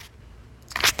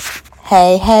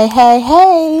Hey, hey, hey,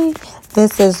 hey.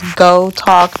 This is Go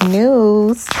Talk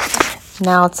News.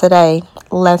 Now, today,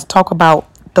 let's talk about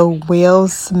the Will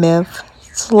Smith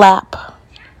slap.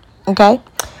 Okay?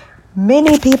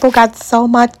 Many people got so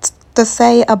much to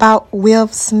say about Will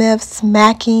Smith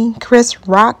smacking Chris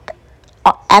Rock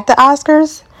at the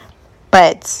Oscars.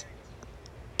 But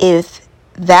if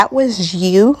that was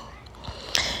you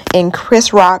and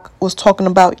Chris Rock was talking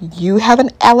about you having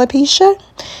alopecia,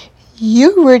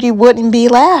 you really wouldn't be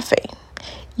laughing.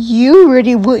 You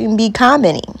really wouldn't be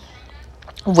commenting,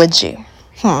 would you?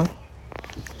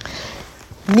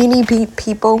 Many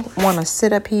people want to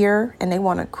sit up here and they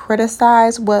want to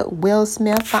criticize what Will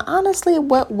Smith, but honestly,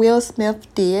 what Will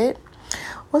Smith did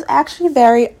was actually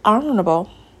very honorable.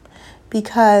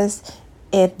 Because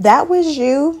if that was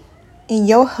you and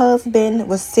your husband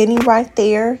was sitting right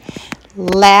there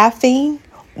laughing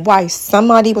while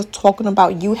somebody was talking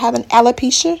about you having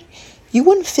alopecia, you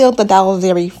wouldn't feel that was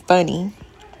very funny.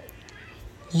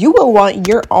 You will want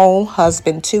your own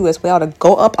husband too as well to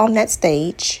go up on that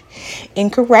stage and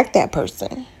correct that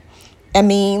person. I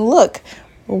mean, look,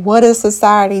 what is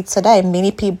society today?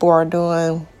 Many people are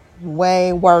doing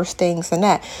way worse things than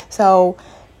that. So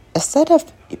instead of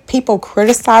people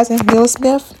criticizing Will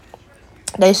Smith,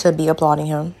 they should be applauding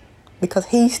him because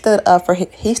he stood up for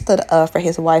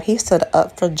his wife. He stood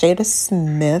up for Jada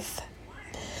Smith.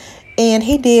 And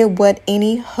he did what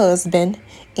any husband,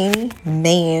 any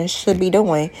man should be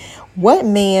doing. What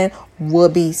man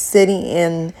would be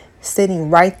sitting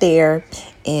right there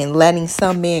and letting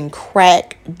some men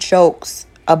crack jokes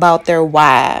about their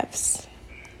wives?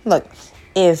 Look,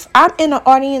 if I'm in the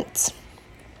audience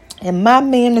and my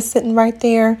man is sitting right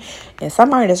there and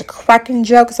somebody is cracking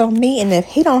jokes on me, and if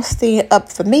he don't stand up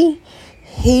for me,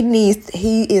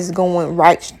 he is going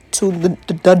right to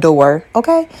the door,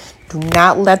 okay? Do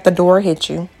not let the door hit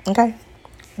you, okay?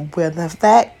 With the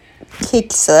fact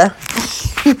kicks her.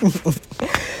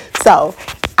 So,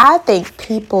 I think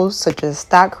people should just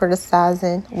stop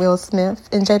criticizing Will Smith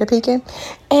and Jada Pinkett.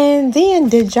 And then,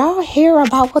 did y'all hear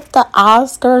about what the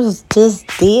Oscars just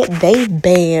did? They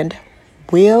banned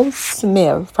Will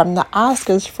Smith from the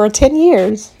Oscars for 10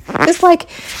 years. It's like,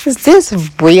 is this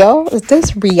real? Is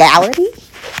this reality?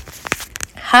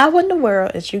 How in the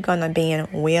world is you gonna ban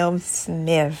Will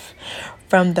Smith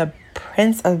from the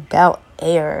Prince of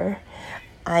Bel-Air?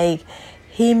 Like,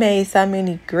 he made so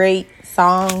many great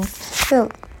songs,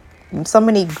 so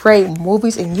many great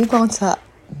movies, and you going to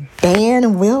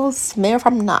ban Will Smith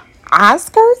from the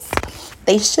Oscars?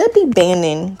 They should be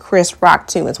banning Chris Rock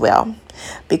too as well,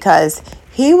 because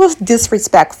he was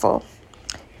disrespectful,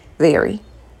 very.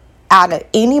 Out of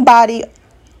anybody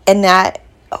in that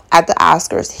at the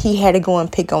Oscars, he had to go and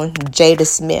pick on Jada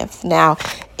Smith. Now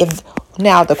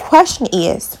the question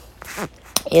is,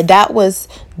 if that was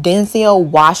Denzel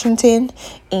Washington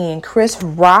and Chris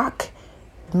Rock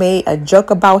made a joke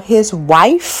about his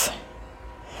wife,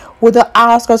 would the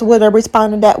Oscars would have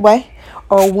responded that way?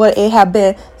 Or would it have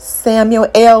been Samuel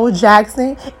L.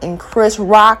 Jackson and Chris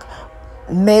Rock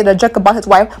made a joke about his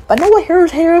wife? But no,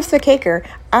 here's the kicker.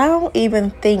 I don't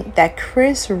even think that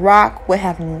Chris Rock would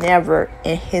have never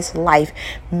in his life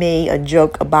made a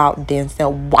joke about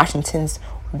Denzel Washington's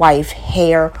wife,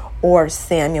 hair, or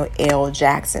Samuel L.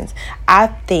 Jackson's. I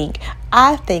think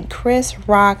Chris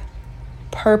Rock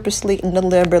purposely and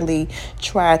deliberately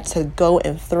tried to go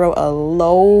and throw a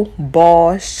low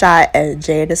ball shot at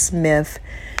Jada Smith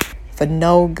for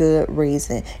no good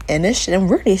reason. And it's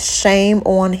really shame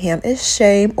on him. It's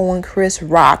shame on Chris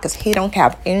Rock, because he don't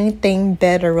have anything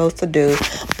better else to do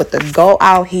but to go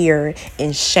out here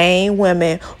and shame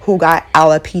women who got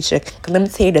alopecia. 'Cause let me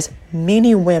tell you this,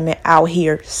 many women out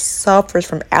here suffers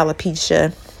from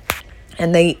alopecia.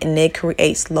 And they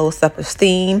create low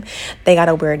self-esteem. They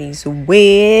gotta wear these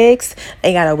wigs.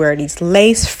 They gotta wear these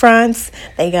lace fronts.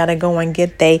 They gotta go and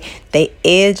get they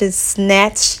edges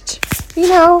snatched,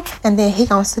 And then he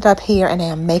gonna sit up here and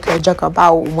then make a joke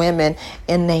about women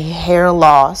and their hair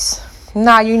loss.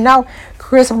 Now,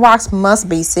 Chris Rock must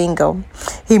be single.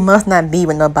 He must not be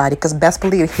with nobody, because best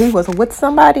believe if he was with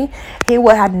somebody, he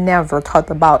would have never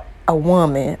talked about a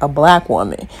woman, a black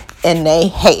woman, and their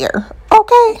hair.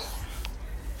 Okay?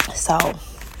 So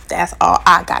that's all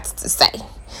I got to say,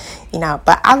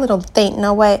 but I little think, you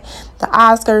know what, the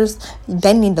Oscars,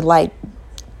 they need to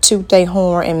toot their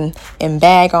horn and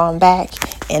bag on back,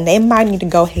 and they might need to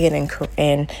go ahead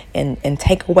and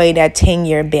take away that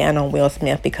 10-year ban on Will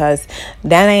Smith, because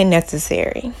that ain't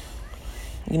necessary.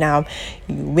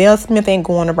 Will Smith ain't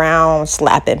going around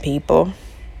slapping people.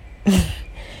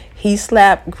 He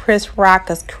slapped Chris Rock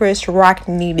because Chris Rock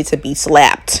needed to be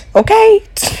slapped. Okay.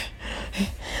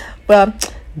 Well,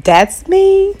 that's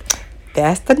me.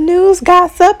 That's the news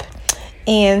gossip.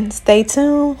 And stay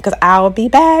tuned because I'll be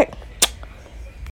back.